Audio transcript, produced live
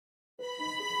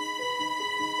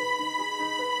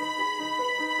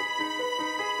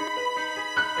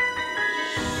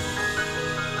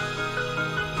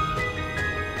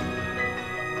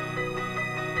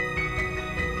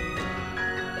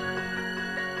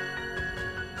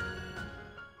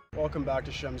Welcome back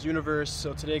to Shem's Universe.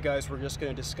 So today, guys, we're just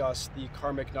going to discuss the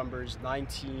karmic numbers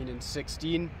 19 and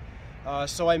 16.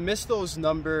 So I missed those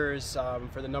numbers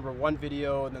for the number 1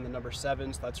 video and then the number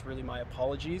 7, so that's really my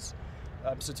apologies.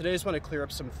 So today I just want to clear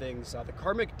up some things. The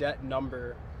karmic debt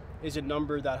number is a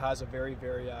number that has a very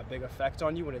big effect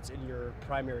on you when it's in your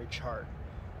primary chart.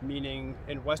 Meaning,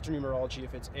 in Western numerology,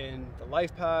 if it's in the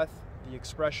life path, the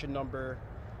expression number,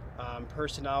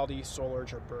 personality, soul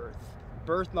urge, or birth.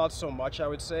 Birth, not so much, I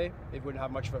would say. It wouldn't have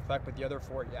much of an effect, but the other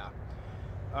 4,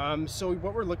 yeah. So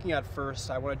what we're looking at first,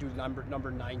 I want to do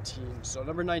number 19. So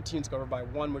number 19 is governed by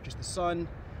 1, which is the sun.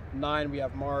 9, we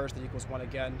have Mars, that equals 1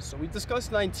 again. So we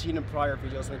discussed 19 in prior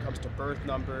videos when it comes to birth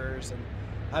numbers, and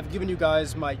I've given you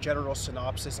guys my general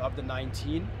synopsis of the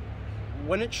 19.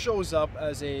 When it shows up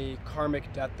as a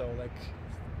karmic debt, though,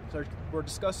 so we're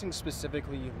discussing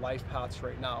specifically life paths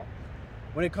right now.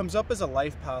 When it comes up as a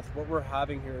life path, what we're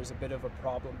having here is a bit of a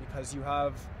problem, because you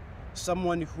have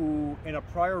someone who in a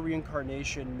prior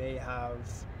reincarnation may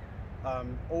have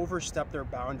overstepped their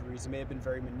boundaries. They may have been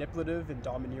very manipulative and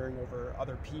domineering over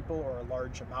other people, or a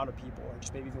large amount of people, or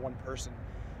just maybe even one person.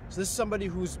 So this is somebody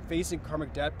who's facing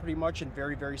karmic debt pretty much in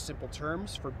very simple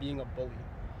terms for being a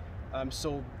bully.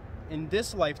 So in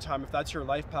this lifetime, if that's your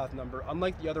life path number,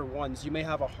 unlike the other ones, you may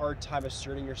have a hard time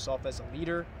asserting yourself as a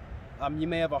leader. You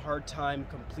may have a hard time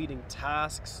completing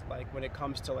tasks. Like when it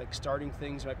comes to starting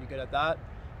things, you might be good at that.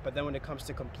 But then when it comes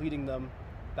to completing them,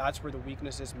 that's where the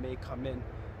weaknesses may come in.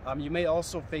 You may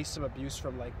also face some abuse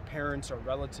from parents or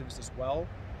relatives as well,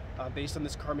 based on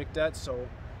this karmic debt. So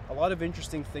a lot of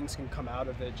interesting things can come out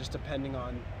of it, just depending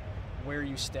on where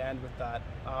you stand with that.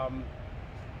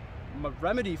 My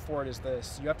remedy for it is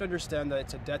this: you have to understand that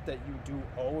it's a debt that you do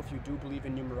owe if you do believe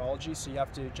in numerology. So you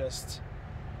have to just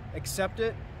accept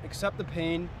it, accept the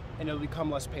pain, and it'll become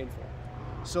less painful.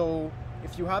 So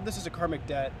if you have this as a karmic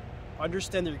debt,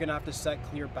 understand that you're gonna have to set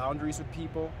clear boundaries with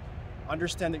people.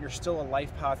 Understand that you're still a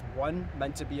life path 1,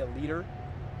 meant to be a leader,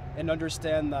 and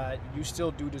understand that you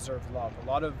still do deserve love. A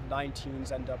lot of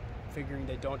 19s end up figuring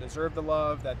they don't deserve the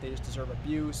love, that they just deserve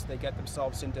abuse. They get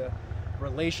themselves into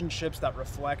relationships that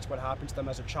reflect what happened to them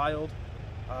as a child.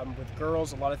 With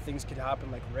girls, a lot of things could happen,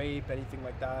 like rape, anything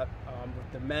like that.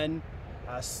 With the men,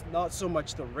 not so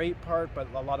much the rape part, but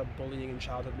a lot of bullying in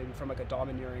childhood, maybe from a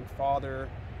domineering father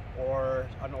or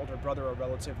an older brother or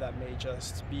relative that may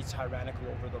just be tyrannical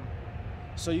over them.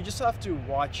 So you just have to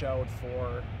watch out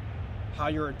for how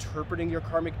you're interpreting your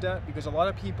karmic debt, because a lot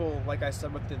of people, like I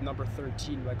said with the number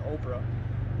 13, like Oprah,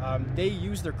 they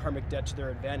use their karmic debt to their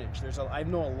advantage. I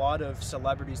know a lot of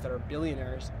celebrities that are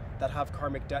billionaires that have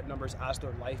karmic debt numbers as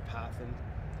their life path, and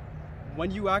when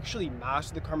you actually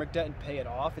master the karmic debt and pay it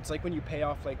off, it's like when you pay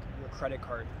off your credit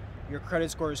card. Your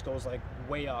credit score just goes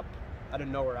way up out of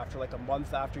nowhere. After a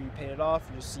month after you pay it off,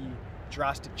 you see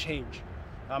drastic change.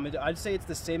 I'd say it's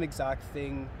the same exact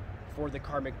thing for the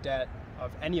karmic debt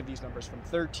of any of these numbers, from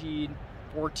 13,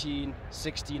 14,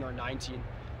 16, or 19.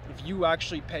 If you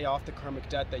actually pay off the karmic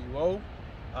debt that you owe,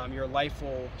 your life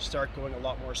will start going a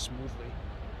lot more smoothly.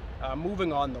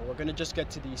 Moving on though, we're gonna just get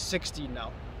to the 16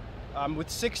 now. With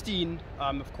 16,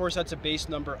 of course, that's a base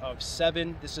number of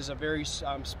 7. This is a very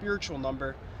spiritual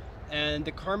number, and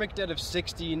the karmic debt of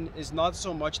 16 is not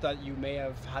so much that you may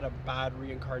have had a bad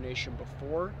reincarnation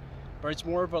before, but it's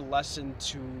more of a lesson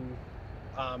to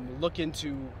look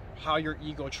into how your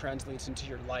ego translates into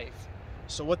your life.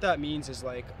 So what that means is,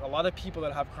 a lot of people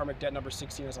that have karmic debt number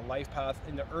 16 as a life path,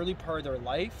 in the early part of their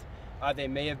life, they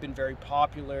may have been very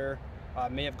popular,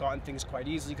 may have gotten things quite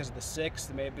easily because of the 6.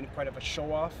 They may have been quite of a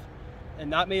show-off.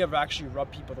 And that may have actually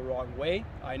rubbed people the wrong way.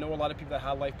 I know a lot of people that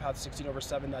had life path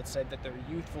 16/7 that said that their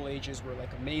youthful ages were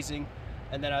amazing,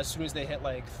 and then as soon as they hit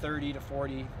 30 to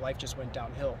 40, life just went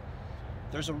downhill.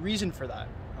 There's a reason for that.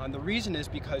 And the reason is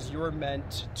because you're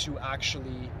meant to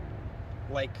actually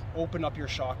open up your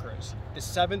chakras. The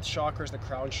 7th chakra is the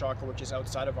crown chakra, which is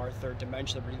outside of our 3rd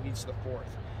dimension that really leads to the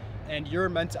 4th. And you're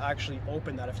meant to actually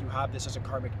open that if you have this as a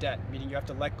karmic debt, meaning you have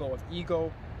to let go of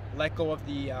ego, let go of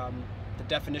the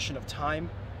definition of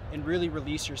time, and really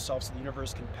release yourself so the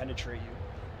universe can penetrate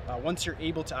you. Once you're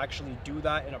able to actually do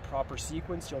that in a proper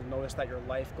sequence, you'll notice that your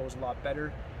life goes a lot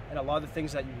better, and a lot of the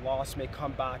things that you lost may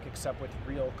come back, except with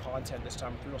real content this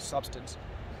time, with real substance.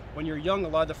 When you're young, a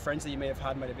lot of the friends that you may have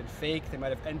had might have been fake. They might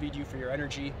have envied you for your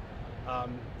energy.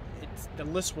 The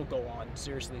list will go on,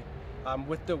 seriously.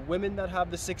 With the women that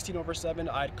have the 16/7,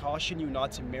 I'd caution you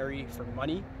not to marry for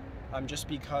money. Just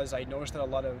because I noticed that a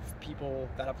lot of people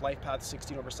that have life paths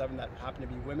 16/7 that happen to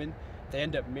be women, they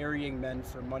end up marrying men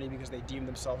for money because they deem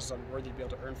themselves as unworthy to be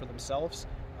able to earn for themselves.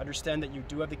 Understand that you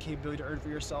do have the capability to earn for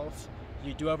yourself.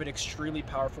 You do have an extremely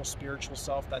powerful spiritual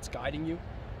self that's guiding you.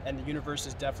 and the universe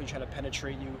is definitely trying to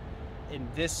penetrate you in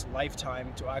this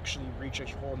lifetime to actually reach a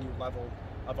whole new level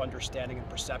of understanding and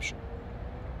perception.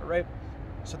 All right,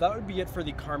 so that would be it for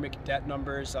the karmic debt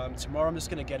numbers. Tomorrow I'm just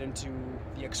going to get into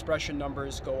the expression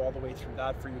numbers, go all the way through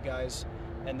that for you guys,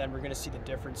 and then we're going to see the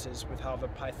differences with how the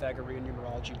Pythagorean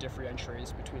numerology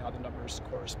differentiates between how the numbers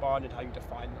correspond and how you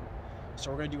define them. So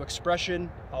we're going to do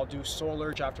expression, I'll do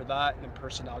solar after that, and then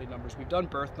personality numbers. We've done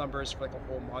birth numbers for like a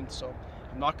whole month, so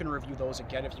I'm not going to review those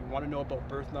again. If you want to know about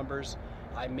birth numbers,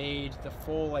 I made the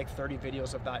full like 30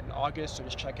 videos of that in August, so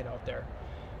just check it out there.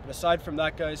 But aside from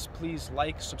that, guys, please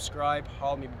like, subscribe,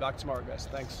 I'll be back tomorrow, guys.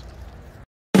 Thanks.